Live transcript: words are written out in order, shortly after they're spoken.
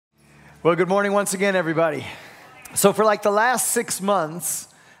Well, good morning once again, everybody. So for like the last 6 months,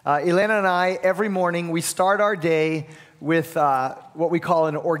 Elena and I, every morning, we start our day with what we call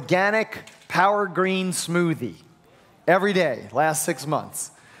an organic power green smoothie. Every day, last 6 months.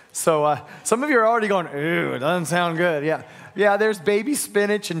 So some of you are already going, ew, it doesn't sound good. Yeah. There's baby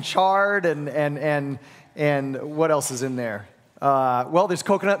spinach and chard and what else is in there? Well, there's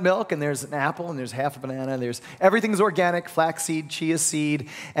coconut milk, and there's an apple, and there's half a banana. Everything's organic, flaxseed, chia seed,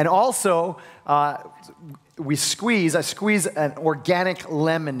 and also I squeeze an organic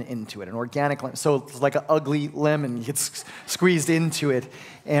lemon into it, so it's like an ugly lemon gets squeezed into it,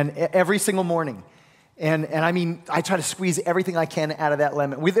 and every single morning. And I mean, I try to squeeze everything I can out of that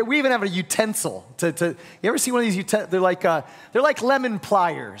lemon. We even have a utensil. You ever see one of these utensils? They're like lemon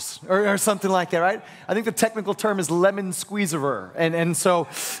pliers or something like that, right? I think the technical term is lemon squeezer. And so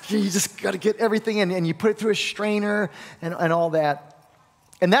you just got to get everything in, and you put it through a strainer and all that.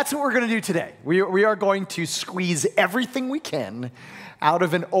 And that's what we're going to do today. We are going to squeeze everything we can out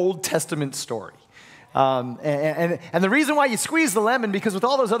of an Old Testament story. And the reason why you squeeze the lemon, because with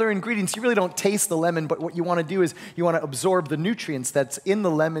all those other ingredients, you really don't taste the lemon, but what you want to do is you want to absorb the nutrients that's in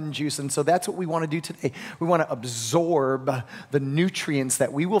the lemon juice, and so that's what we want to do today. We want to absorb the nutrients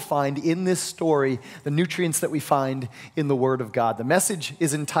that we will find in this story, the nutrients that we find in the Word of God. The message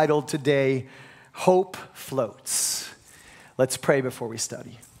is entitled today, Hope Floats. Let's pray before we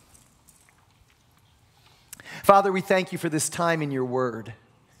study. Father, we thank you for this time in your Word.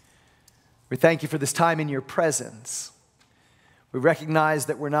 We thank you for this time in your presence. We recognize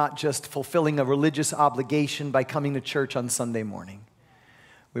that we're not just fulfilling a religious obligation by coming to church on Sunday morning.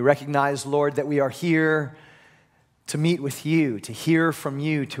 We recognize, Lord, that we are here to meet with you, to hear from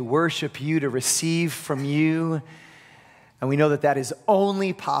you, to worship you, to receive from you. And we know that that is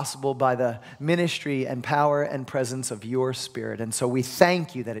only possible by the ministry and power and presence of your Spirit. And so we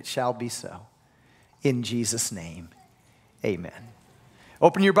thank you that it shall be so. In Jesus' name, amen.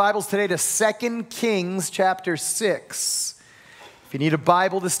 Open your Bibles today to 2 Kings chapter 6. If you need a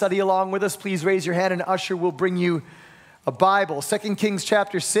Bible to study along with us, please raise your hand and Usher will bring you a Bible. 2 Kings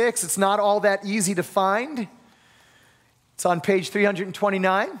chapter 6, it's not all that easy to find. It's on page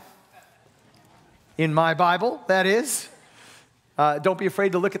 329 in my Bible, that is. Don't be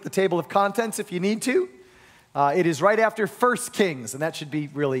afraid to look at the table of contents if you need to. It is right after 1 Kings, and that should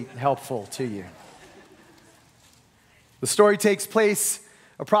be really helpful to you. The story takes place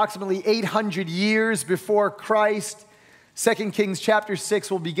approximately 800 years before Christ. 2 Kings chapter 6,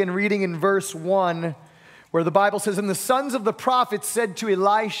 we'll begin reading in verse 1, where the Bible says, "And the sons of the prophets said to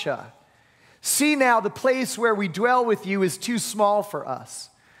Elisha, 'See now, the place where we dwell with you is too small for us.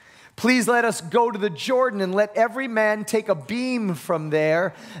 Please let us go to the Jordan and let every man take a beam from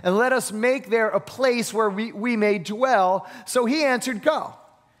there, and let us make there a place where we may dwell.' So he answered, 'Go.'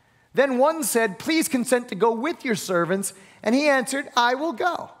 Then one said, 'Please consent to go with your servants.' And he answered, 'I will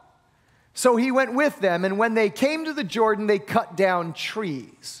go.' So he went with them, and when they came to the Jordan, they cut down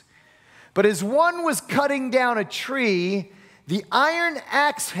trees. But as one was cutting down a tree, the iron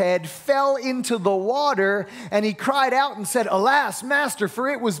axe head fell into the water, and he cried out and said, 'Alas, master, for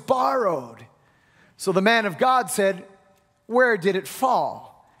it was borrowed.' So the man of God said, 'Where did it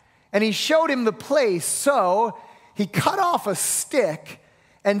fall?' And he showed him the place. So he cut off a stick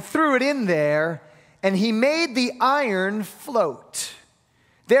and threw it in there, and he made the iron float.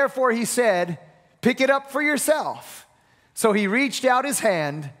 Therefore he said, 'Pick it up for yourself.' So he reached out his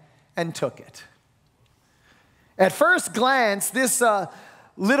hand and took it." At first glance, this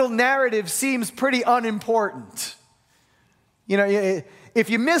little narrative seems pretty unimportant. You know, if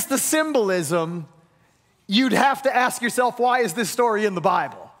you miss the symbolism, you'd have to ask yourself, why is this story in the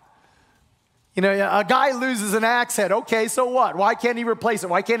Bible? You know, a guy loses an axe head. Okay, so what? Why can't he replace it?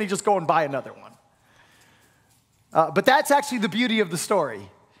 Why can't he just go and buy another one? But that's actually the beauty of the story.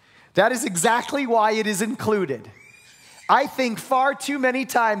 That is exactly why it is included. I think far too many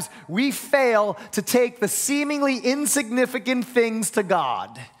times we fail to take the seemingly insignificant things to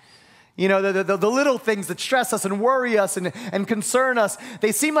God. You know, the little things that stress us and worry us and concern us,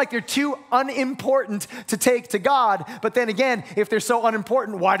 they seem like they're too unimportant to take to God. But then again, if they're so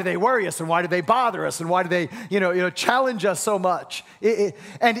unimportant, why do they worry us? And why do they bother us? And why do they, challenge us so much?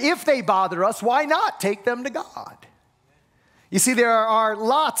 And if they bother us, why not take them to God? You see, there are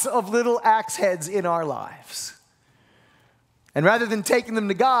lots of little axe heads in our lives. And rather than taking them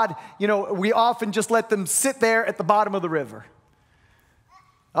to God, we often just let them sit there at the bottom of the river.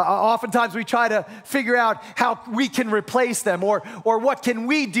 Oftentimes we try to figure out how we can replace them or what can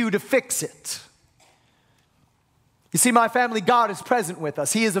we do to fix it. You see, my family, God is present with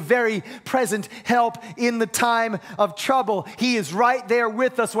us. He is a very present help in the time of trouble. He is right there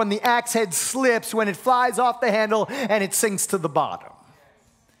with us when the axe head slips, when it flies off the handle and it sinks to the bottom.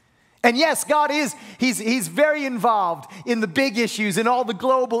 And yes, God is, he's very involved in the big issues, in all the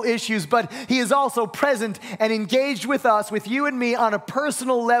global issues, but he is also present and engaged with us, with you and me on a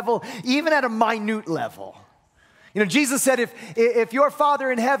personal level, even at a minute level. You know, Jesus said, if your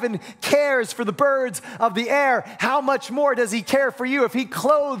Father in heaven cares for the birds of the air, how much more does he care for you? If he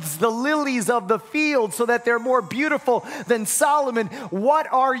clothes the lilies of the field so that they're more beautiful than Solomon,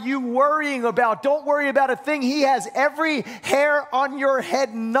 what are you worrying about? Don't worry about a thing. He has every hair on your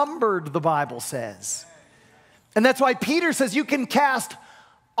head numbered, the Bible says. And that's why Peter says you can cast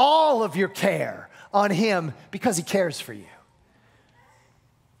all of your care on him because he cares for you.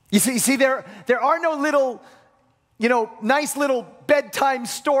 You see, there are no little, nice little bedtime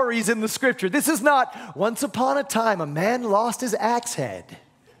stories in the scripture. This is not, once upon a time, a man lost his axe head.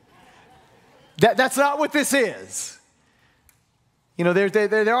 That's not what this is.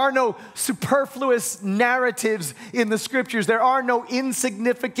 There are no superfluous narratives in the scriptures. There are no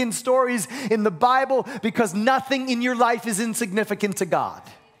insignificant stories in the Bible because nothing in your life is insignificant to God.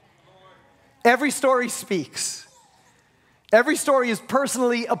 Every story speaks. Every story is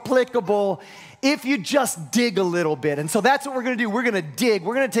personally applicable if you just dig a little bit. And so that's what we're going to do. We're going to dig.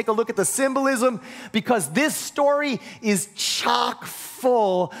 We're going to take a look at the symbolism because this story is chock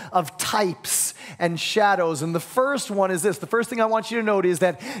full of types and shadows. And the first one is this. The first thing I want you to note is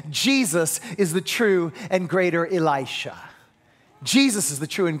that Jesus is the true and greater Elisha. Jesus is the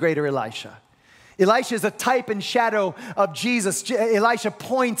true and greater Elisha. Elisha is a type and shadow of Jesus. Elisha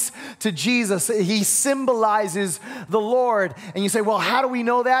points to Jesus. He symbolizes the Lord. And you say, well, how do we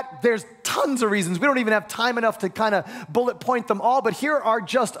know that? There's tons of reasons. We don't even have time enough to kind of bullet point them all, but here are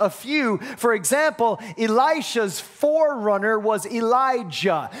just a few. For example, Elisha's forerunner was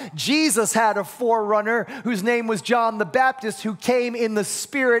Elijah. Jesus had a forerunner whose name was John the Baptist, who came in the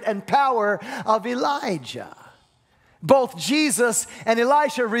spirit and power of Elijah. Both Jesus and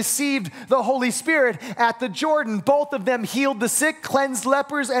Elisha received the Holy Spirit at the Jordan. Both of them healed the sick, cleansed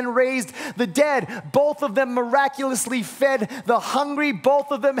lepers, and raised the dead. Both of them miraculously fed the hungry.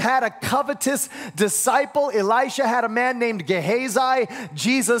 Both of them had a covetous disciple. Elisha had a man named Gehazi.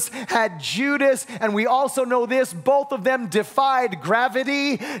 Jesus had Judas. And we also know this, both of them defied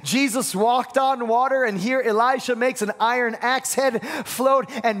gravity. Jesus walked on water, and here Elisha makes an iron axe head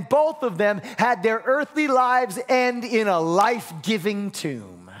float. And both of them had their earthly lives end in a life-giving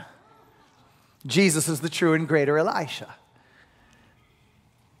tomb. Jesus is the true and greater Elisha.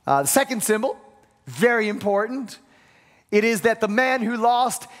 The second symbol, very important, it is that the man who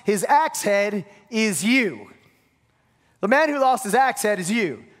lost his axe head is you. The man who lost his axe head is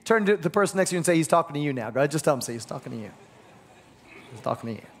you. Turn to the person next to you and say, he's talking to you now. Go ahead, just tell him, say, he's talking to you. He's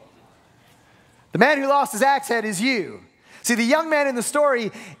talking to you. The man who lost his axe head is you. See, the young man in the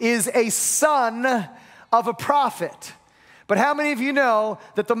story is a son of a prophet. But how many of you know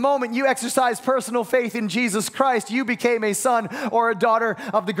that the moment you exercised personal faith in Jesus Christ, you became a son or a daughter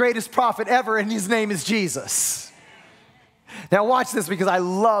of the greatest prophet ever, and his name is Jesus? Now watch this, because I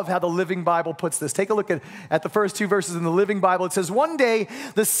love how the Living Bible puts this. Take a look at the first two verses in the Living Bible. It says, one day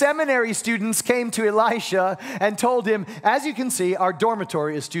the seminary students came to Elisha and told him, as you can see, our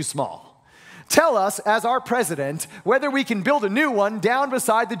dormitory is too small. Tell us, as our president, whether we can build a new one down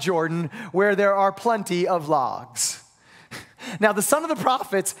beside the Jordan where there are plenty of logs. Now, the son of the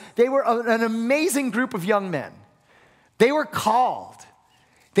prophets, they were an amazing group of young men. They were called.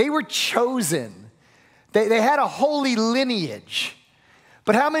 They were chosen. They had a holy lineage.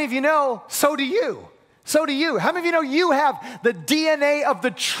 But how many of you know, so do you? So do you. How many of you know you have the DNA of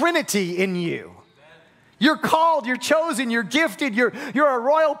the Trinity in you? You're called, you're chosen, you're gifted, you're a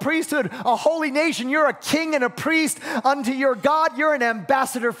royal priesthood, a holy nation. You're a king and a priest unto your God. You're an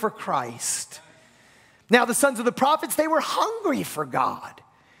ambassador for Christ. Now, the sons of the prophets, they were hungry for God.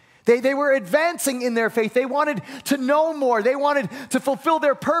 They were advancing in their faith. They wanted to know more. They wanted to fulfill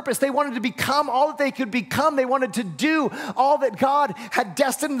their purpose. They wanted to become all that they could become. They wanted to do all that God had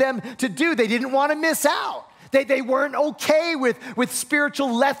destined them to do. They didn't want to miss out. They weren't okay with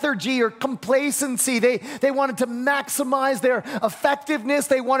spiritual lethargy or complacency. They wanted to maximize their effectiveness.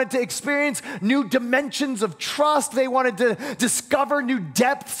 They wanted to experience new dimensions of trust. They wanted to discover new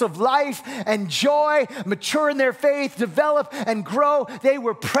depths of life and joy, mature in their faith, develop and grow. They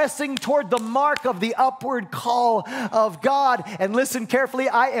were pressing toward the mark of the upward call of God. And listen carefully,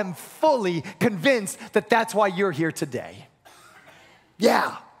 I am fully convinced that that's why you're here today.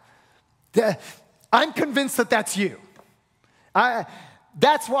 Yeah. I'm convinced that that's you.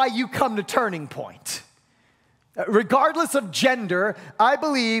 That's why you come to Turning Point. Regardless of gender, I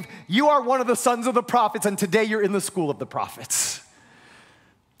believe you are one of the sons of the prophets, and today you're in the school of the prophets.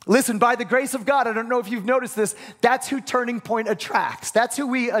 Listen, by the grace of God, I don't know if you've noticed this, that's who Turning Point attracts. That's who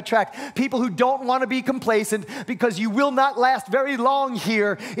we attract. People who don't want to be complacent, because you will not last very long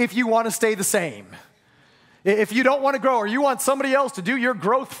here if you want to stay the same. If you don't want to grow, or you want somebody else to do your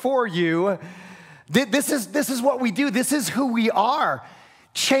growth for you, this is what we do. This is who we are.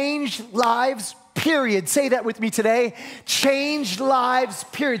 Changed lives, period. Say that with me today. Changed lives,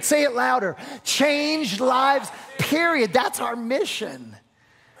 period. Say it louder. Changed lives, period. That's our mission.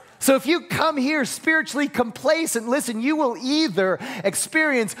 So if you come here spiritually complacent, listen, you will either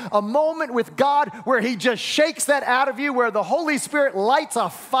experience a moment with God where he just shakes that out of you, where the Holy Spirit lights a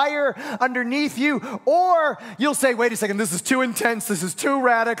fire underneath you, or you'll say, wait a second, this is too intense, this is too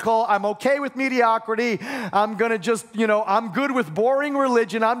radical, I'm okay with mediocrity, I'm gonna just, I'm good with boring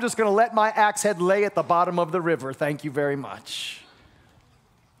religion, I'm just gonna let my axe head lay at the bottom of the river, thank you very much.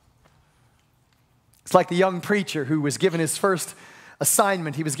 It's like the young preacher who was given his first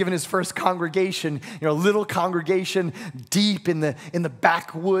assignment. He was given his first congregation, a little congregation deep in the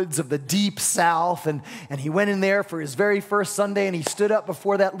backwoods of the deep South. And he went in there for his very first Sunday, and he stood up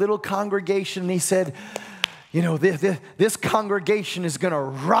before that little congregation and he said, this congregation is going to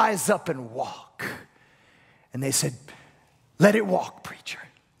rise up and walk. And they said, let it walk, preacher.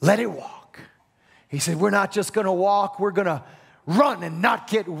 Let it walk. He said, we're not just going to walk, we're going to run and not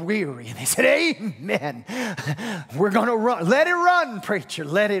get weary. And they said, amen. We're going to run. Let it run, preacher.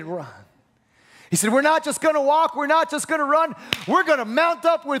 Let it run. He said, we're not just going to walk. We're not just going to run. We're going to mount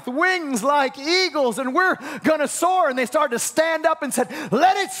up with wings like eagles, and we're going to soar. And they started to stand up and said,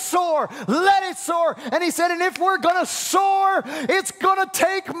 let it soar. Let it soar. And he said, and if we're going to soar, it's going to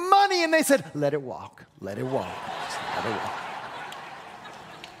take money. And they said, let it walk. Let it walk. Let it walk.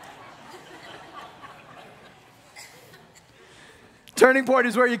 Turning Point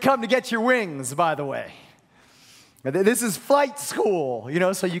is where you come to get your wings, by the way. This is flight school,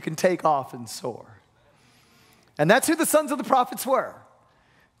 so you can take off and soar. And that's who the sons of the prophets were.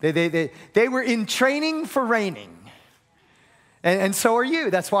 They were in training for reigning. And so are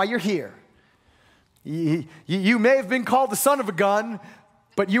you. That's why you're here. You may have been called the son of a gun,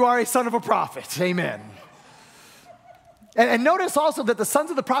 but you are a son of a prophet. Amen. And notice also that the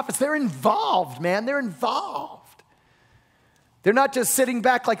sons of the prophets, they're involved, man. They're involved. They're not just sitting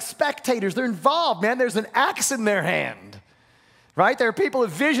back like spectators. They're involved, man. There's an axe in their hand, right? They're people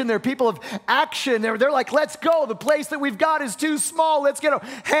of vision. They're people of action. They're like, let's go. The place that we've got is too small. Let's get a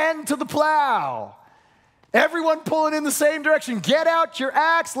hand to the plow. Everyone pulling in the same direction. Get out your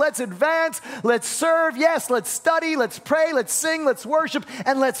axe. Let's advance. Let's serve. Yes, let's study. Let's pray. Let's sing. Let's worship.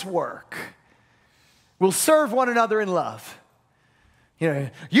 And let's work. We'll serve one another in love.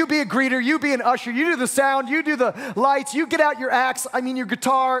 You be a greeter, you be an usher, you do the sound, you do the lights, you get out your axe, your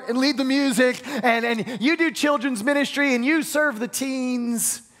guitar, and lead the music, and you do children's ministry, and you serve the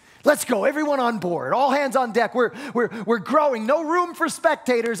teens. Let's go, everyone on board, all hands on deck. We're growing, no room for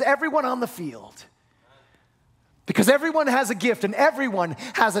spectators, everyone on the field. Because everyone has a gift, and everyone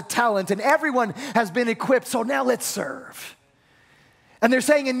has a talent, and everyone has been equipped, so now let's serve. And they're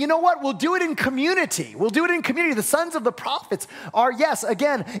saying, and you know what? We'll do it in community. We'll do it in community. The sons of the prophets are, yes,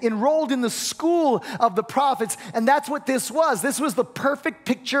 again, enrolled in the school of the prophets. And that's what this was. This was the perfect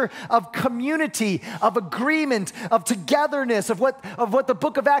picture of community, of agreement, of togetherness, of what the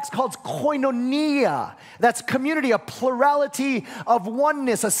book of Acts calls koinonia. That's community, a plurality of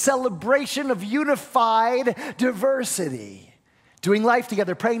oneness, a celebration of unified diversity. Doing life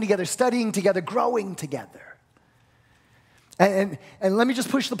together, praying together, studying together, growing together. And let me just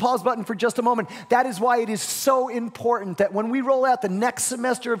push the pause button for just a moment. That is why it is so important that when we roll out the next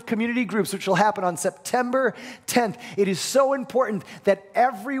semester of community groups, which will happen on September 10th, it is so important that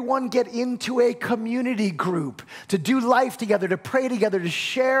everyone get into a community group to do life together, to pray together, to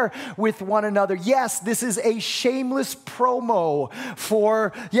share with one another. Yes, this is a shameless promo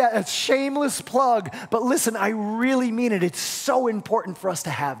a shameless plug. But listen, I really mean it. It's so important for us to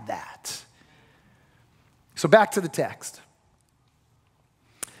have that. So back to the text.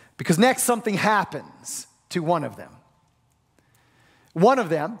 Because next something happens to one of them. One of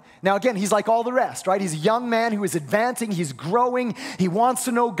them, now again, he's like all the rest, right? He's a young man who is advancing, he's growing, he wants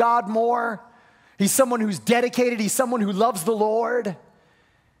to know God more. He's someone who's dedicated, he's someone who loves the Lord.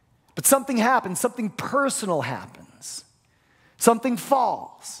 But something happens, something personal happens. Something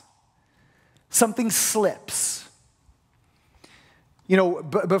falls. Something slips.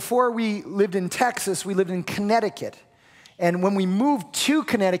 Before we lived in Texas, we lived in Connecticut. And when we moved to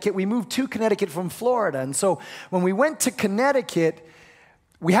Connecticut from Florida. And so when we went to Connecticut,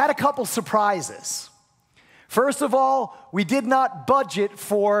 we had a couple surprises. First of all, we did not budget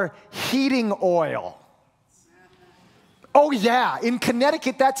for heating oil. Oh yeah, in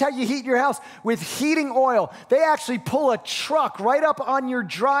Connecticut, that's how you heat your house, with heating oil. They actually pull a truck right up on your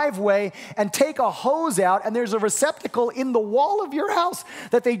driveway and take a hose out, and there's a receptacle in the wall of your house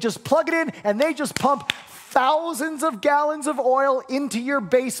that they just plug it in, and they just pump thousands of gallons of oil into your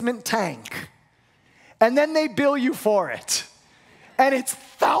basement tank. And then they bill you for it. And it's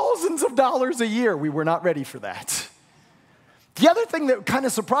thousands of dollars a year. We were not ready for that. The other thing that kind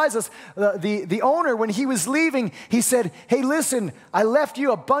of surprised us, the owner, when he was leaving, he said, hey, listen, I left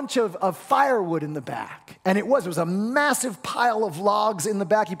you a bunch of firewood in the back. And it was a massive pile of logs in the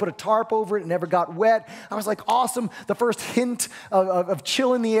back. He put a tarp over it and never got wet. I was like, awesome. The first hint of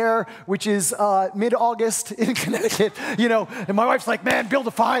chill in the air, which is mid-August in Connecticut, And my wife's like, man, build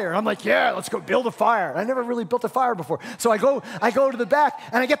a fire. And I'm like, yeah, let's go build a fire. I never really built a fire before. So I go to the back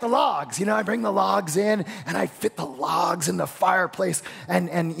and I get the logs. I bring the logs in and I fit the logs in the fireplace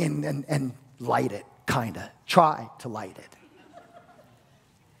and light it, kind of. Try to light it.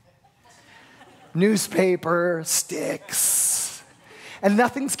 Newspaper, sticks, and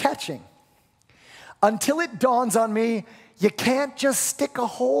nothing's catching. Until it dawns on me, you can't just stick a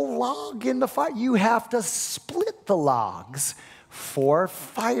whole log in the fire. You have to split the logs for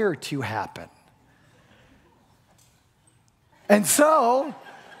fire to happen. And so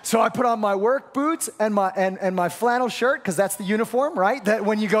I put on my work boots and my flannel shirt, because that's the uniform, right? That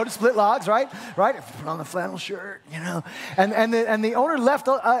when you go to split logs, right? I put on the flannel shirt, And the owner left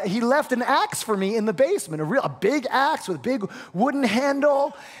an axe for me in the basement, a big axe with a big wooden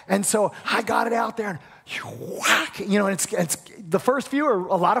handle. And so I got it out there and whack, and it's the first few are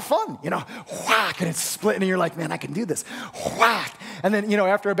a lot of fun, whack, and it's splitting, and you're like, man, I can do this, whack, and then,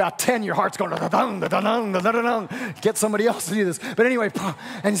 after about 10, your heart's going, da-da-dung, da-da-dung, da-da-dung, get somebody else to do this, but anyway,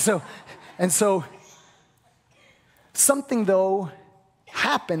 and so, something, though,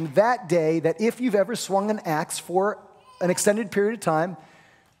 happened that day that if you've ever swung an axe for an extended period of time,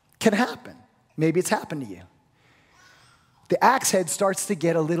 can happen. Maybe it's happened to you. The axe head starts to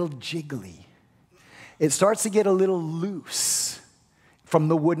get a little jiggly. It starts to get a little loose from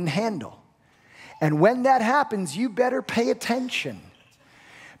the wooden handle. And when that happens, you better pay attention.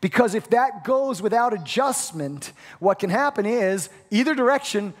 Because if that goes without adjustment, what can happen is either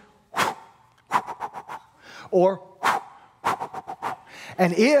direction, or,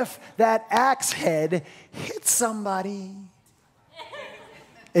 and if that axe head hits somebody,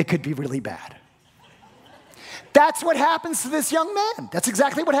 it could be really bad. That's what happens to this young man. That's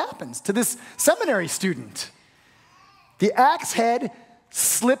exactly what happens to this seminary student. The axe head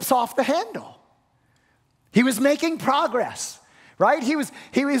slips off the handle. He was making progress, right? He was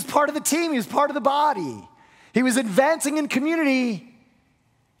part of the team. He was part of the body. He was advancing in community.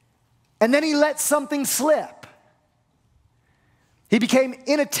 And then he let something slip. He became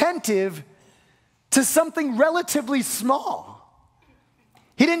inattentive to something relatively small.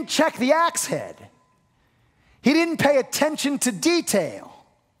 He didn't check the axe head. He didn't pay attention to detail.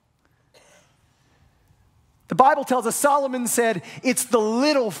 The Bible tells us, Solomon said, it's the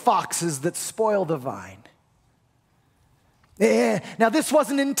little foxes that spoil the vine. Now, this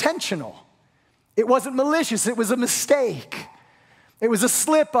wasn't intentional. It wasn't malicious. It was a mistake. It was a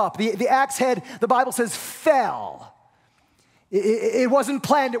slip up. The axe head, the Bible says, fell. It wasn't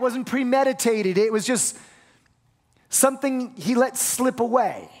planned. It wasn't premeditated. It was just something he let slip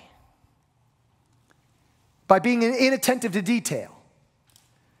away by being inattentive to detail,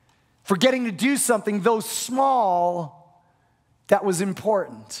 forgetting to do something, though small, that was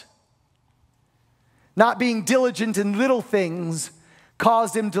important. Not being diligent in little things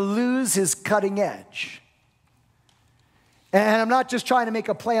caused him to lose his cutting edge. And I'm not just trying to make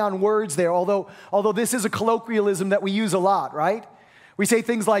a play on words there, although this is a colloquialism that we use a lot, right? We say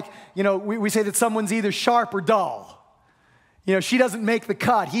things like, we say that someone's either sharp or dull. She doesn't make the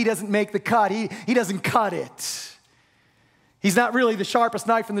cut. He doesn't make the cut. He doesn't cut it. He's not really the sharpest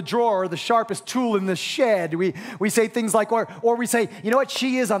knife in the drawer or the sharpest tool in the shed. We say things like, or we say,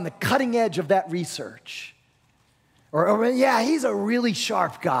 she is on the cutting edge of that research. Or yeah, he's a really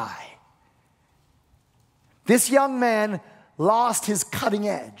sharp guy. This young man lost his cutting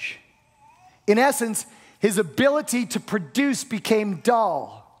edge. In essence, his ability to produce became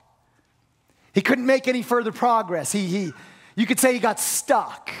dull. He couldn't make any further progress. You could say he got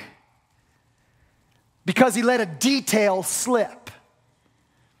stuck because he let a detail slip.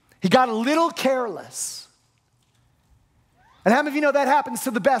 He got a little careless. And how many of you know that happens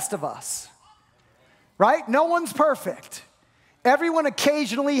to the best of us? Right? No one's perfect. Everyone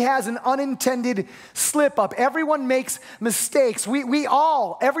occasionally has an unintended slip up. Everyone makes mistakes. We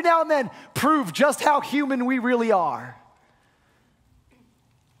all, every now and then, prove just how human we really are.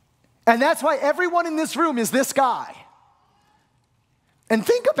 And that's why everyone in this room is this guy. And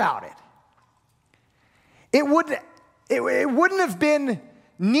think about it. It wouldn't have been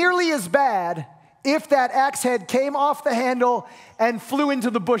nearly as bad if that axe head came off the handle and flew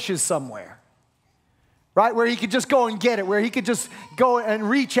into the bushes somewhere. Right? Where he could just go and get it, where he could just go and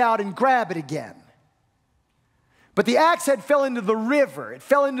reach out and grab it again. But the axe head fell into the river. It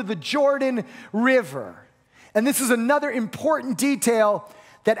fell into the Jordan River. And this is another important detail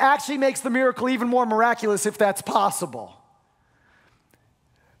that actually makes the miracle even more miraculous if that's possible.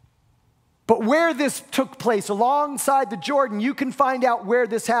 But where this took place, alongside the Jordan, you can find out where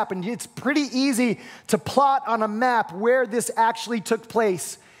this happened. It's pretty easy to plot on a map where this actually took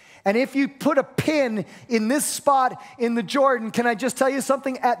place. And if you put a pin in this spot in the Jordan, can I just tell you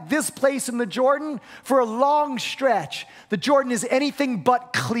something? At this place in the Jordan, for a long stretch, the Jordan is anything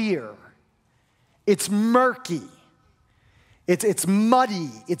but clear. It's murky. It's muddy.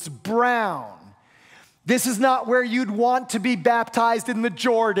 It's brown. This is not where you'd want to be baptized in the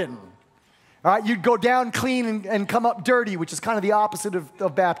Jordan. All right, you'd go down clean and come up dirty, which is kind of the opposite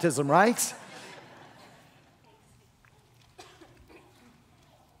of baptism, right?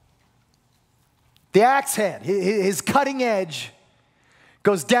 The axe head, his cutting edge,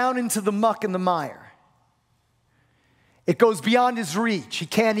 goes down into the muck and the mire. It goes beyond his reach. He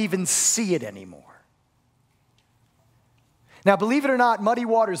can't even see it anymore. Now, believe it or not, muddy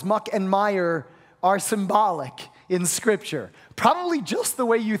waters, muck and mire are symbolic in Scripture. Probably just the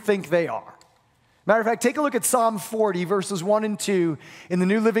way you think they are. Matter of fact, take a look at Psalm 40, verses 1 and 2 in the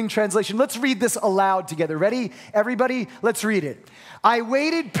New Living Translation. Let's read this aloud together. Ready, everybody? Let's read it. I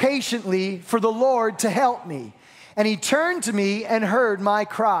waited patiently for the Lord to help me, and he turned to me and heard my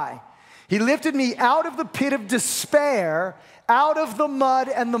cry. He lifted me out of the pit of despair, out of the mud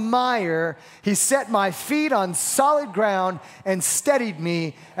and the mire. He set my feet on solid ground and steadied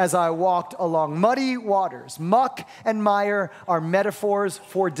me as I walked along muddy waters. Muck and mire are metaphors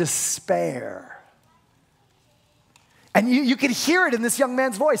for despair. And you can hear it in this young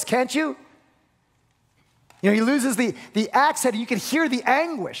man's voice, can't you? You know, he loses the axe head, and you can hear the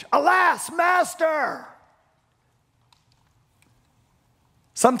anguish. Alas, master!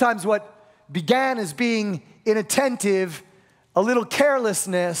 Sometimes what began as being inattentive, a little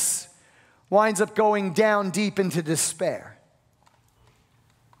carelessness, winds up going down deep into despair.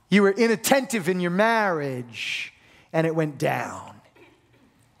 You were inattentive in your marriage, and it went down.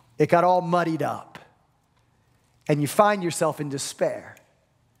 It got all muddied up. And you find yourself in despair.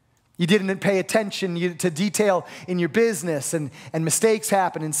 You didn't pay attention to detail in your business, and mistakes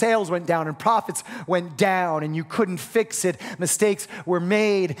happened, and sales went down, and profits went down, and you couldn't fix it. Mistakes were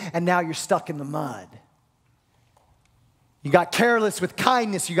made, and now you're stuck in the mud. You got careless with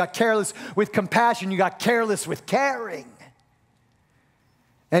kindness. You got careless with compassion. You got careless with caring.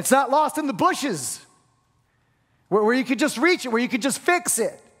 And it's not lost in the bushes where you could just reach it, where you could just fix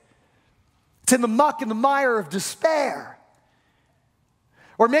it. It's in the muck and the mire of despair.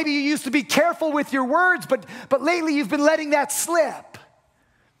 Or maybe you used to be careful with your words, but lately you've been letting that slip.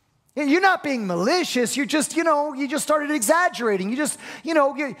 You're not being malicious. You're just, you just started exaggerating. You just, you're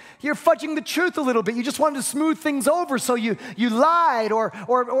fudging the truth a little bit. You just wanted to smooth things over, so you lied.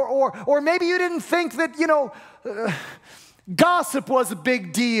 Or maybe you didn't think that, gossip was a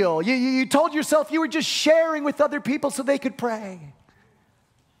big deal. You told yourself you were just sharing with other people so they could pray.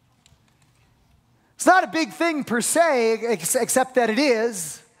 It's not a big thing per se, except that it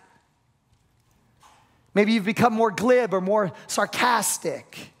is. Maybe you've become more glib or more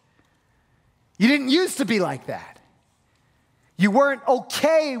sarcastic. You didn't used to be like that. You weren't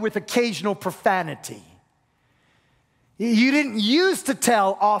okay with occasional profanity. You didn't used to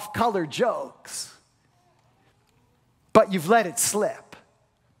tell off-color jokes. But you've let it slip.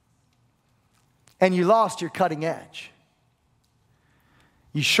 And you lost your cutting edge.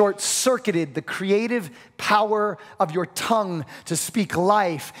 You short-circuited the creative power of your tongue to speak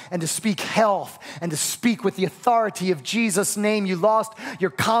life and to speak health and to speak with the authority of Jesus' name. You lost your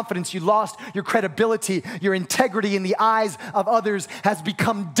confidence. You lost your credibility. Your integrity in the eyes of others has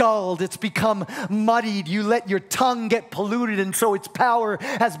become dulled. It's become muddied. You let your tongue get polluted, and so its power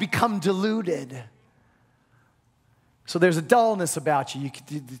has become diluted. So there's a dullness about you.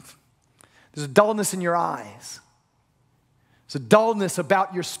 There's a dullness in your eyes. There's a dullness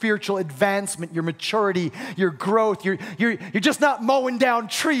about your spiritual advancement, your maturity, your growth. You're just not mowing down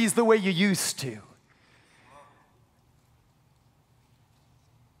trees the way you used to. You're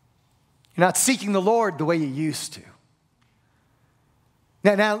not seeking the Lord the way you used to.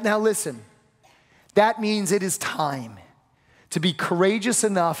 Now listen. That means it is time to be courageous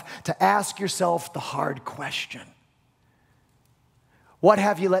enough to ask yourself the hard question. What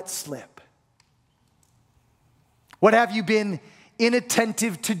have you let slip? What have you been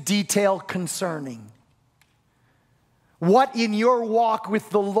inattentive to detail concerning? What in your walk with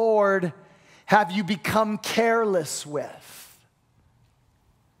the Lord have you become careless with?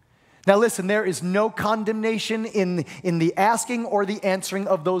 Now listen, there is no condemnation in the asking or the answering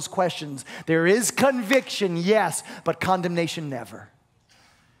of those questions. There is conviction, yes, but condemnation never.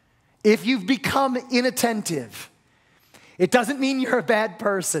 If you've become inattentive, it doesn't mean you're a bad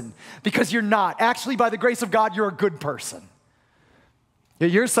person, because you're not. Actually, by the grace of God, you're a good person.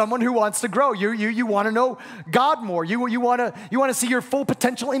 You're someone who wants to grow. You want to know God more. You want to see your full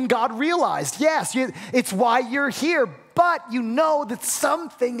potential in God realized. Yes, it's why you're here, but you know that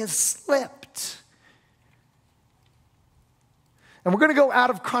something has slipped. And we're going to go out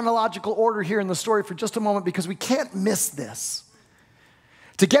of chronological order here in the story for just a moment, because we can't miss this.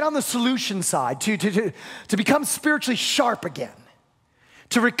 To get on the solution side, to become spiritually sharp again,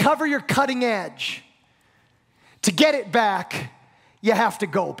 to recover your cutting edge, to get it back, you have to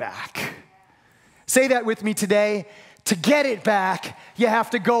go back. Say that with me today. To get it back, you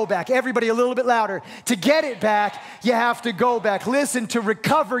have to go back. Everybody a little bit louder. To get it back, you have to go back. Listen, to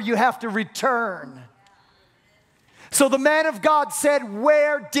recover, you have to return. So the man of God said,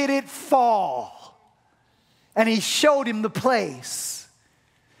 "Where did it fall?" And he showed him the place.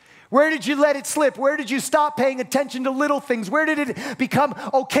 Where did you let it slip? Where did you stop paying attention to little things? Where did it become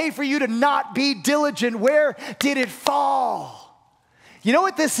okay for you to not be diligent? Where did it fall? You know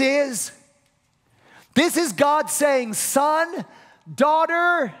what this is? This is God saying, son,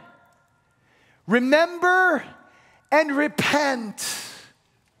 daughter, remember and repent.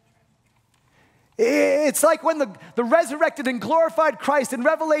 It's like when the resurrected and glorified Christ in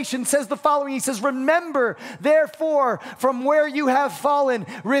Revelation says the following. He says, remember, therefore, from where you have fallen,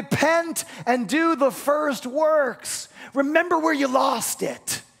 repent and do the first works. Remember where you lost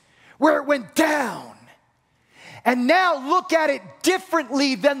it, where it went down. And now look at it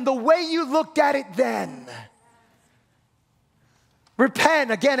differently than the way you looked at it then.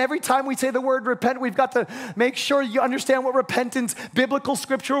 Repent. Again, every time we say the word repent, we've got to make sure you understand what repentance, biblical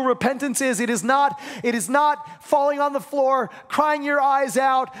scriptural repentance is. It is not falling on the floor, crying your eyes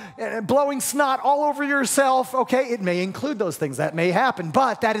out, blowing snot all over yourself. Okay, it may include those things. That may happen,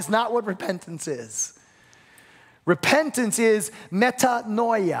 but that is not what repentance is. Repentance is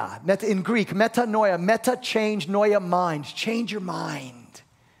metanoia. In Greek, metanoia. Meta, change, noia, mind. Change your mind.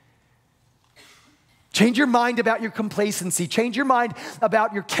 Change your mind about your complacency. Change your mind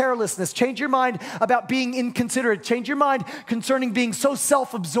about your carelessness. Change your mind about being inconsiderate. Change your mind concerning being so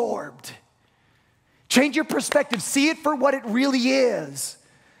self-absorbed. Change your perspective. See it for what it really is.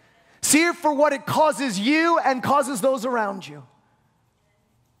 See it for what it causes you and causes those around you.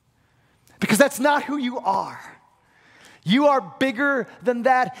 Because that's not who you are. You are bigger than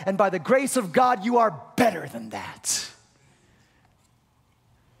that, and by the grace of God, you are better than that.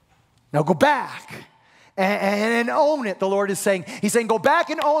 Now go back and own it, the Lord is saying. He's saying, go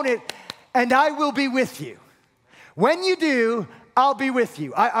back and own it, and I will be with you. When you do, I'll be with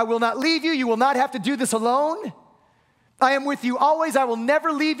you. I will not leave you. You will not have to do this alone. I am with you always. I will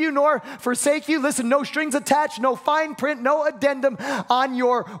never leave you nor forsake you. Listen, no strings attached, no fine print, no addendum. On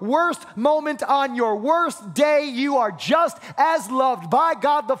your worst moment, on your worst day, you are just as loved by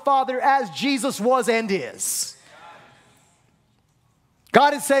God the Father as Jesus was and is.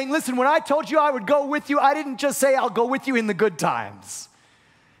 God is saying, listen, when I told you I would go with you, I didn't just say I'll go with you in the good times.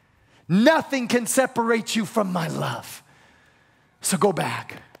 Nothing can separate you from my love. So go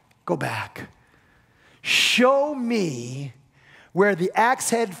back, go back. Show me where the axe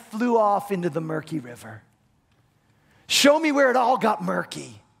head flew off into the murky river. Show me where it all got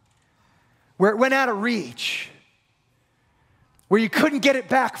murky, where it went out of reach, where you couldn't get it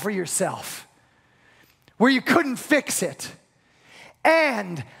back for yourself, where you couldn't fix it.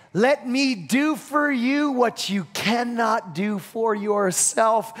 And let me do for you what you cannot do for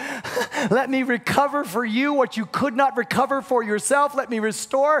yourself. Let me recover for you what you could not recover for yourself. Let me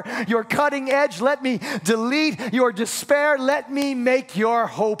restore your cutting edge. Let me delete your despair. Let me make your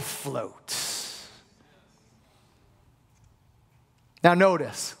hope float. Now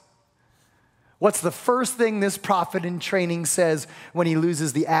notice, what's the first thing this prophet in training says when he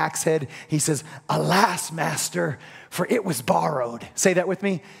loses the axe head? He says, alas, master, for it was borrowed. Say that with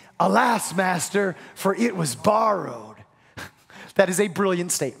me. Alas, master, for it was borrowed. That is a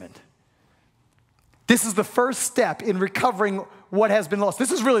brilliant statement. This is the first step in recovering what has been lost.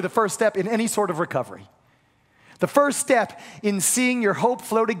 This is really the first step in any sort of recovery. The first step in seeing your hope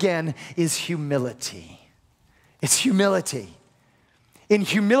float again is humility. It's humility. In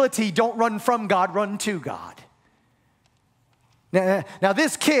humility, don't run from God, run to God. Now,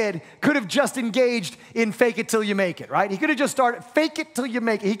 this kid could have just engaged in fake it till you make it, right? He could have just started fake it till you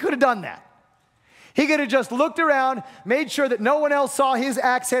make it. He could have done that. He could have just looked around, made sure that no one else saw his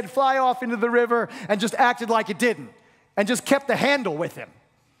axe head fly off into the river, and just acted like it didn't, and just kept the handle with him,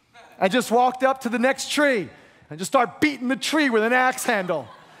 and just walked up to the next tree, and just start beating the tree with an axe handle.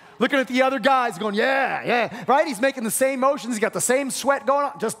 Looking at the other guys going, yeah, yeah, right? He's making the same motions. He's got the same sweat going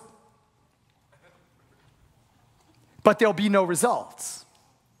on. But there'll be no results.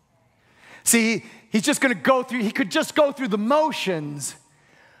 See, he's just going to go through, he could just go through the motions,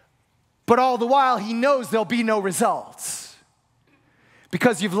 but all the while he knows there'll be no results.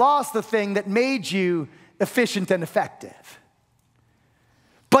 Because you've lost the thing that made you efficient and effective.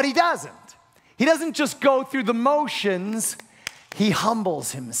 But he doesn't. He doesn't just go through the motions, he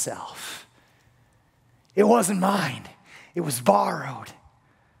humbles himself. It wasn't mine, it was borrowed.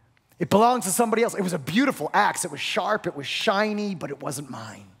 It belongs to somebody else. It was a beautiful axe. It was sharp, it was shiny, but it wasn't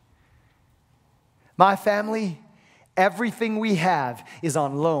mine. My family, everything we have is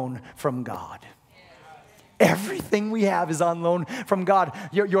on loan from God. Everything we have is on loan from God.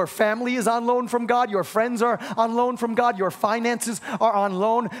 Your family is on loan from God. Your friends are on loan from God. Your finances are on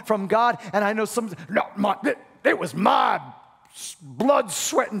loan from God. And I know it was my blood,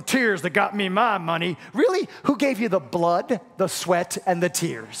 sweat, and tears that got me my money. Really? Who gave you the blood, the sweat, and the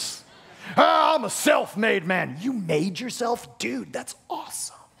tears? Oh, I'm a self-made man. You made yourself? Dude, that's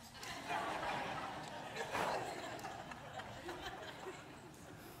awesome.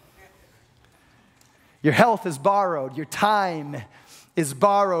 Your health is borrowed. Your time is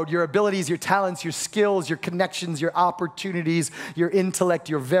borrowed. Your abilities, your talents, your skills, your connections, your opportunities, your intellect,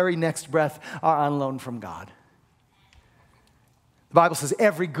 your very next breath are on loan from God. The Bible says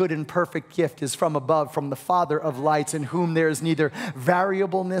every good and perfect gift is from above, from the Father of lights, in whom there is neither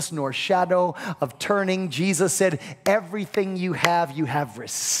variableness nor shadow of turning. Jesus said, everything you have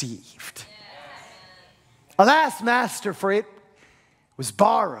received. Alas, Master, for it was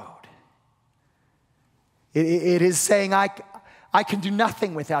borrowed. It is saying, I can do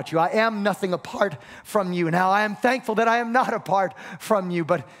nothing without you. I am nothing apart from you. Now, I am thankful that I am not apart from you,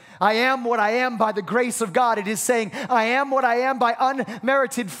 but I am what I am by the grace of God. It is saying, I am what I am by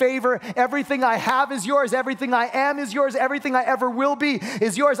unmerited favor. Everything I have is yours. Everything I am is yours. Everything I ever will be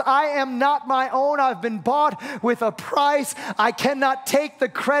is yours. I am not my own. I've been bought with a price. I cannot take the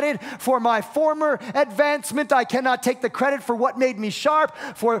credit for my former advancement. I cannot take the credit for what made me sharp,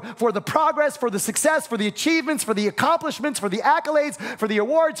 for the progress, for the success, for the achievements, for the accomplishments, for the accolades, for the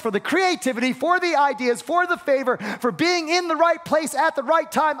awards, for the creativity, for the ideas, for the favor, for being in the right place at the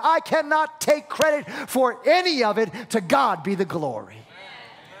right time. I cannot take credit for any of it. To God be the glory.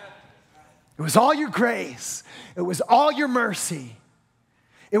 It was all your grace. It was all your mercy.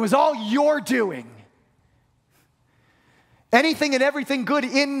 It was all your doing. Anything and everything good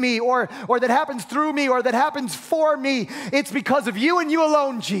in me or that happens through me or that happens for me, it's because of you and you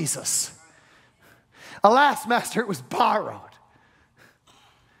alone, Jesus. Alas, Master, it was borrowed.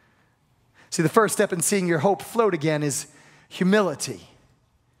 See, the first step in seeing your hope float again is humility.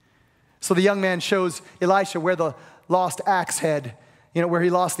 So the young man shows Elisha where the lost axe head, where he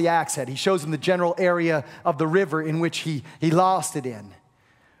lost the axe head. He shows him the general area of the river in which he lost it in.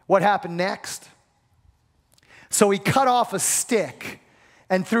 What happened next? So he cut off a stick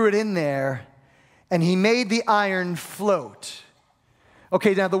and threw it in there, and he made the iron float.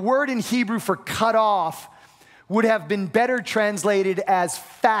 Okay, now the word in Hebrew for cut off would have been better translated as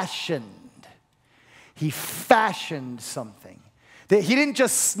fashioned. He fashioned something. He didn't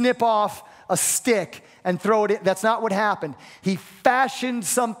just snip off a stick and throw it in. That's not what happened. He fashioned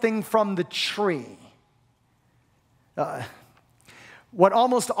something from the tree. What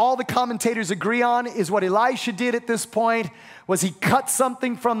almost all the commentators agree on is what Elisha did at this point was he cut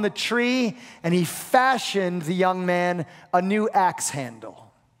something from the tree and he fashioned the young man a new axe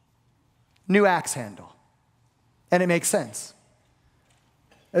handle. New axe handle. And it makes sense.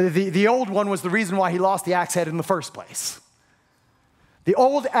 The old one was the reason why he lost the axe head in the first place. The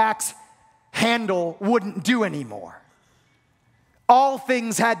old axe handle wouldn't do anymore. All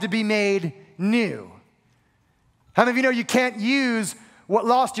things had to be made new. How many of you know you can't use what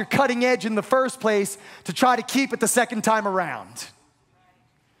lost your cutting edge in the first place to try to keep it the second time around?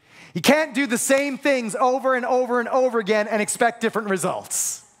 You can't do the same things over and over and over again and expect different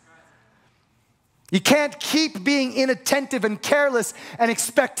results. You can't keep being inattentive and careless and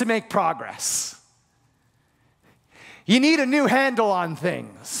expect to make progress. You need a new handle on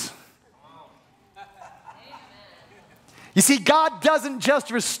things. You see, God doesn't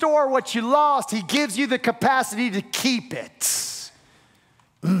just restore what you lost, He gives you the capacity to keep it.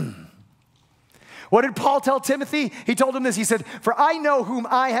 What did Paul tell Timothy? He told him this. He said, "For I know whom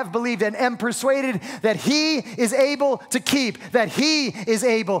I have believed and am persuaded that he is able to keep, that he is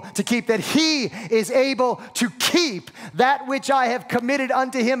able to keep, that he is able to keep that which I have committed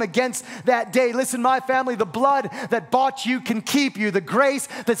unto him against that day." Listen, my family, the blood that bought you can keep you. The grace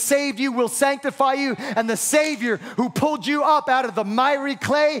that saved you will sanctify you. And the Savior who pulled you up out of the miry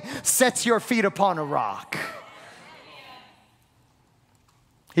clay sets your feet upon a rock.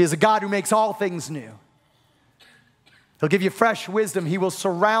 He is a God who makes all things new. He'll give you fresh wisdom. He will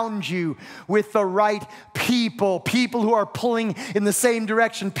surround you with the right people, people who are pulling in the same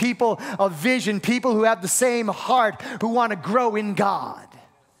direction, people of vision, people who have the same heart, who want to grow in God.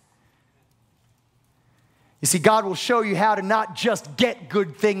 You see, God will show you how to not just get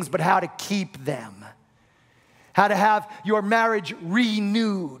good things, but how to keep them. How to have your marriage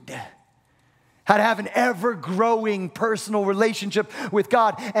renewed. How to have an ever-growing personal relationship with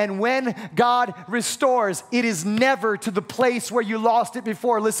God. And when God restores, it is never to the place where you lost it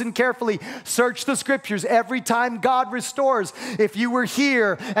before. Listen carefully. Search the scriptures. Every time God restores, if you were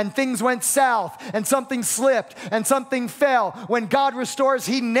here and things went south and something slipped and something fell, when God restores,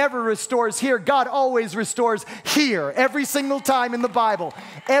 He never restores here. God always restores here. Every single time in the Bible.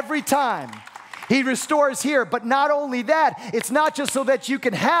 Every time. He restores here, but not only that, it's not just so that you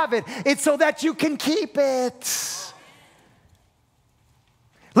can have it, it's so that you can keep it.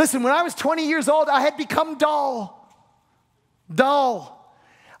 Listen, when I was 20 years old, I had become dull. Dull.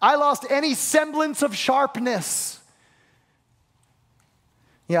 I lost any semblance of sharpness.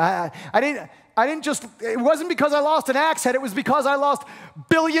 Yeah, I didn't just, it wasn't because I lost an axe head, it was because I lost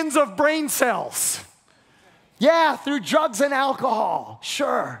billions of brain cells. Yeah, through drugs and alcohol,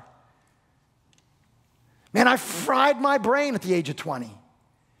 sure. Man, I fried my brain at the age of 20.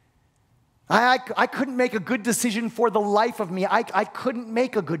 I couldn't make a good decision for the life of me. I couldn't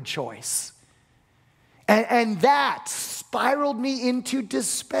make a good choice. And that spiraled me into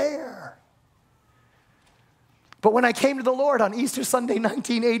despair. But when I came to the Lord on Easter Sunday,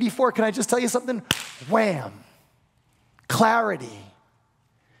 1984, can I just tell you something? Wham! Clarity.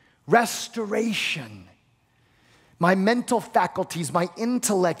 Restoration. My mental faculties, my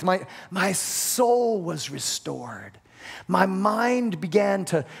intellect, my soul was restored. My mind began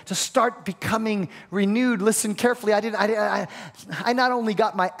to start becoming renewed. Listen carefully. I not only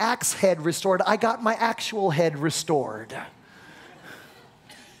got my axe head restored, I got my actual head restored.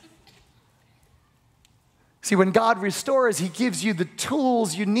 See, when God restores, He gives you the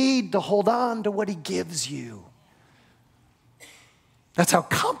tools you need to hold on to what He gives you. That's how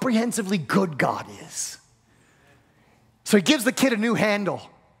comprehensively good God is. So He gives the kid a new handle,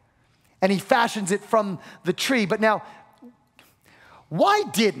 and He fashions it from the tree. But now, why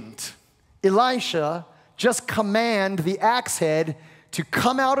didn't Elisha just command the axe head to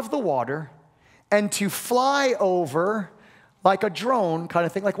come out of the water and to fly over like a drone kind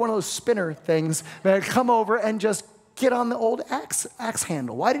of thing, like one of those spinner things, come over and just get on the old axe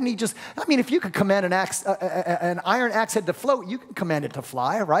handle? Why didn't He just, I mean, if you could command an iron axe head to float, you can command it to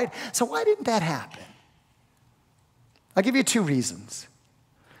fly, right? So why didn't that happen? I'll give you two reasons.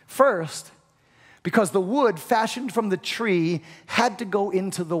 First, because the wood fashioned from the tree had to go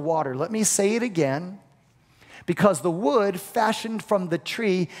into the water. Let me say it again. Because the wood fashioned from the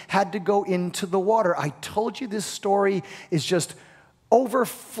tree had to go into the water. I told you this story is just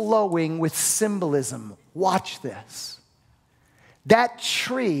overflowing with symbolism. Watch this. That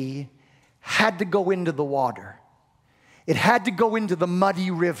tree had to go into the water. It had to go into the muddy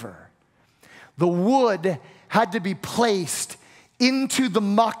river. The wood had to be placed into the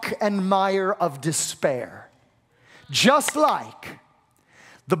muck and mire of despair. Just like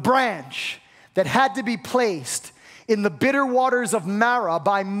the branch that had to be placed in the bitter waters of Marah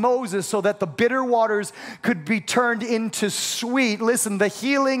by Moses so that the bitter waters could be turned into sweet. Listen, the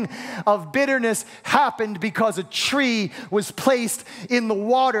healing of bitterness happened because a tree was placed in the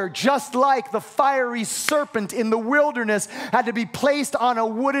water, just like the fiery serpent in the wilderness had to be placed on a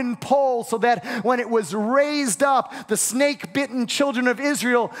wooden pole so that when it was raised up, the snake-bitten children of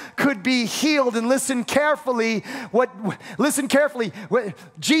Israel could be healed. And listen carefully.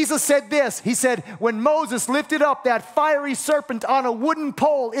 Jesus said this. He said, when Moses lifted up that fiery serpent on a wooden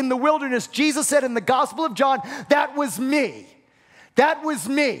pole in the wilderness, Jesus said in the Gospel of John, that was me. That was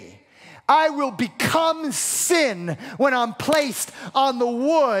me. I will become sin when I'm placed on the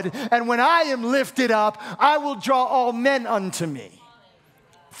wood, and when I am lifted up, I will draw all men unto me.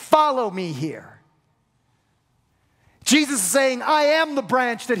 Follow me here. Jesus is saying, I am the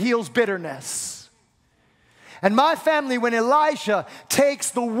branch that heals bitterness. And my family, when Elisha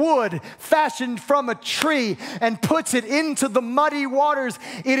takes the wood fashioned from a tree and puts it into the muddy waters,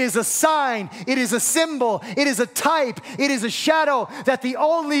 it is a sign, it is a symbol, it is a type, it is a shadow that the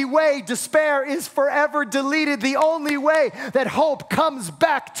only way despair is forever deleted, the only way that hope comes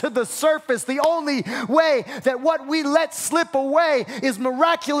back to the surface, the only way that what we let slip away is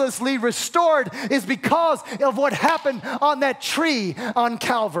miraculously restored is because of what happened on that tree on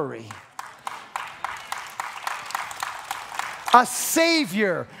Calvary. A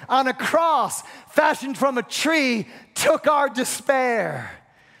Savior on a cross fashioned from a tree took our despair.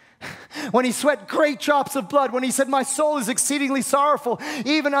 When he sweat great drops of blood, when he said, my soul is exceedingly sorrowful,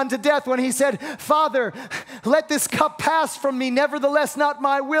 even unto death, when he said, Father, let this cup pass from me, nevertheless not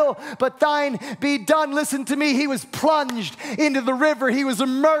my will, but thine be done. Listen to me, he was plunged into the river, he was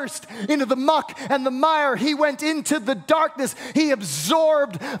immersed into the muck and the mire, he went into the darkness, he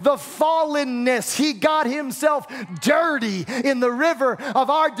absorbed the fallenness, he got himself dirty in the river of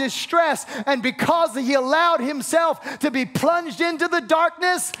our distress, and because he allowed himself to be plunged into the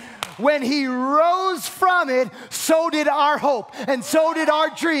darkness, when he rose from it, so did our hope, and so did our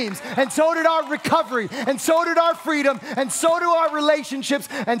dreams, and so did our recovery, and so did our freedom, and so do our relationships,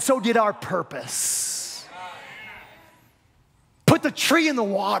 and so did our purpose. Put the tree in the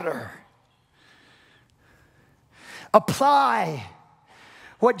water. Apply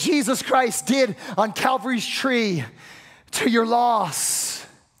what Jesus Christ did on Calvary's tree to your loss,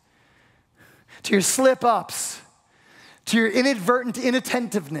 to your slip-ups, to your inadvertent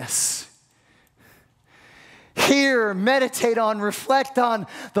inattentiveness. Hear, meditate on, reflect on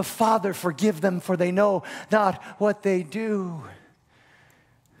the Father. Forgive them, for they know not what they do.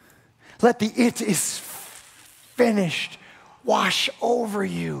 Let the "it is finished" wash over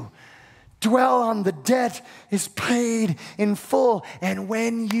you. Dwell on the debt is paid in full. And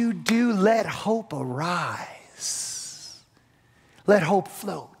when you do, let hope arise. Let hope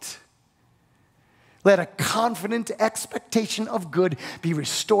float. Let a confident expectation of good be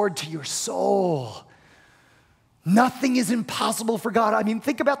restored to your soul. Nothing is impossible for God. I mean,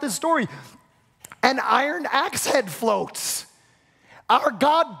 think about this story. An iron axe head floats. Our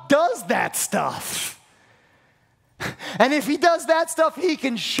God does that stuff. And if he does that stuff, he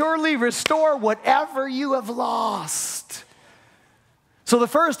can surely restore whatever you have lost. So the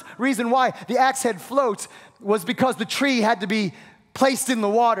first reason why the axe head floats was because the tree had to be placed in the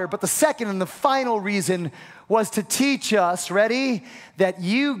water. But the second and the final reason was to teach us, ready, that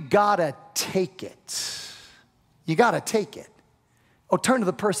you gotta take it. You gotta take it. Oh, turn to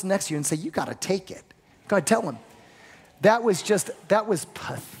the person next to you and say, you gotta take it. Go ahead, tell him. That was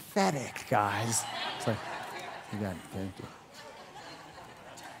pathetic, guys. It's like, you gotta take it.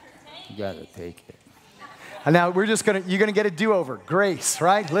 You gotta take it. And now you're gonna get a do-over. Grace,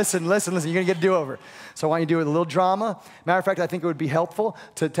 right? Listen, you're gonna get a do-over. So I want you to do it with a little drama. Matter of fact, I think it would be helpful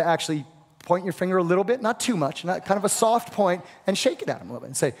to actually point your finger a little bit, not too much, not kind of a soft point, and shake it at him a little bit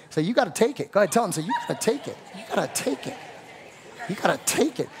and say, you gotta take it. Go ahead, tell him, say, you gotta take it. You gotta take it. You gotta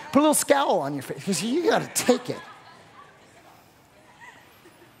take it. Put a little scowl on your face. You gotta take it.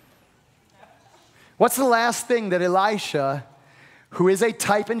 What's the last thing that Elisha, who is a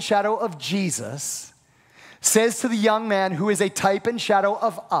type and shadow of Jesus, says to the young man who is a type and shadow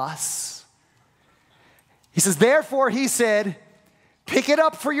of us? He says, therefore, he said, pick it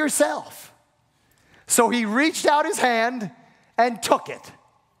up for yourself. So he reached out his hand and took it.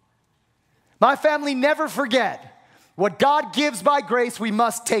 My family, never forget, what God gives by grace, we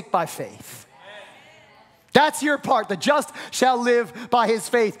must take by faith. That's your part. The just shall live by his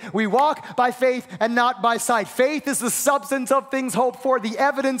faith. We walk by faith and not by sight. Faith is the substance of things hoped for, the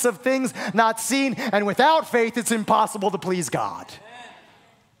evidence of things not seen. And without faith, it's impossible to please God.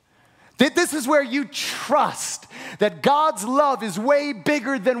 This is where you trust that God's love is way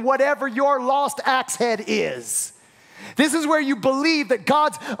bigger than whatever your lost axe head is. This is where you believe that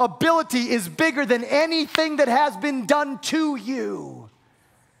God's ability is bigger than anything that has been done to you.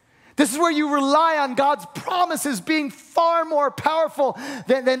 This is where you rely on God's promises being far more powerful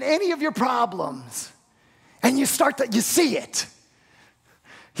than any of your problems. And you see it.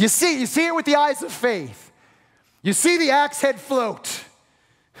 You see it with the eyes of faith. You see the axe head float.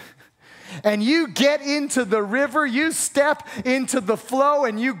 And you get into the river, you step into the flow,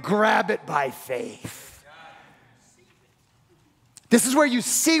 and you grab it by faith. This is where you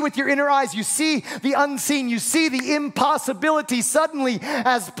see with your inner eyes. You see the unseen. You see the impossibility suddenly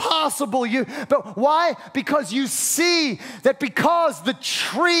as possible. But why? Because you see that because the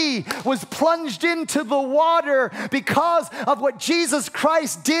tree was plunged into the water, because of what Jesus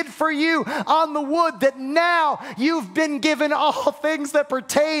Christ did for you on the wood, that now you've been given all things that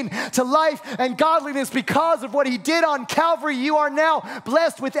pertain to life and godliness. Because of what he did on Calvary, you are now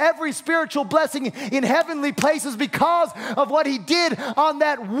blessed with every spiritual blessing in heavenly places because of what he did on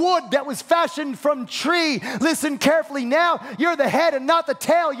that wood that was fashioned from tree. Listen carefully now. You're the head and not the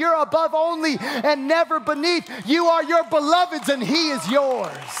tail. You're above only and never beneath. You are your beloved's and he is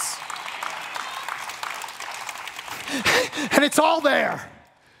yours. And it's all there.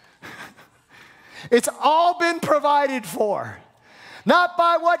 It's all been provided for. Not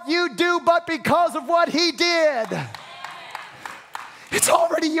by what you do, but because of what he did. It's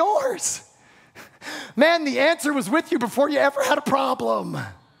already yours. Man, the answer was with you before you ever had a problem.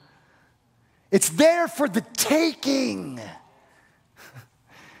 It's there for the taking.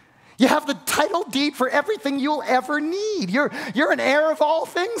 You have the title deed for everything you'll ever need. You're an heir of all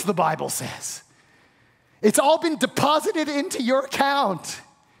things, the Bible says. It's all been deposited into your account.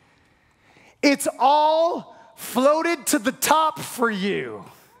 It's all floated to the top for you.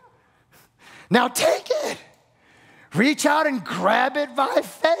 Now take it. Reach out and grab it by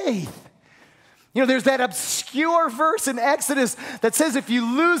faith. You know, there's that obscure verse in Exodus that says if you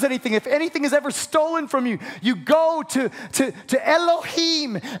lose anything, if anything is ever stolen from you, you go to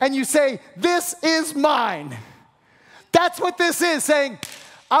Elohim and you say, this is mine. That's what this is, saying,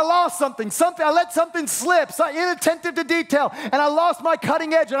 I lost something, I let something slip, so inattentive to detail, and I lost my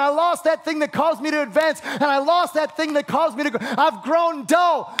cutting edge, and I lost that thing that caused me to advance, and I lost that thing that caused me to grow. I've grown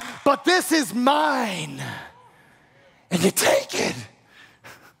dull, but this is mine. And you take it.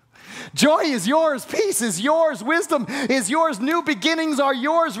 Joy is yours, peace is yours, wisdom is yours, new beginnings are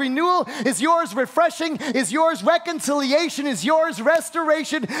yours, renewal is yours, refreshing is yours, reconciliation is yours,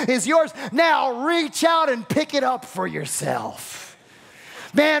 restoration is yours. Now reach out and pick it up for yourself.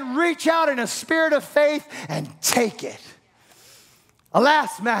 Man, reach out in a spirit of faith and take it.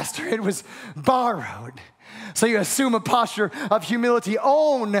 Alas, Master, it was borrowed. So you assume a posture of humility.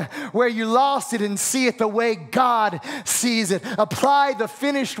 Own where you lost it and see it the way God sees it. Apply the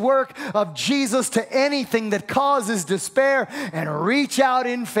finished work of Jesus to anything that causes despair and reach out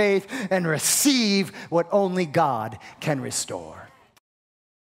in faith and receive what only God can restore.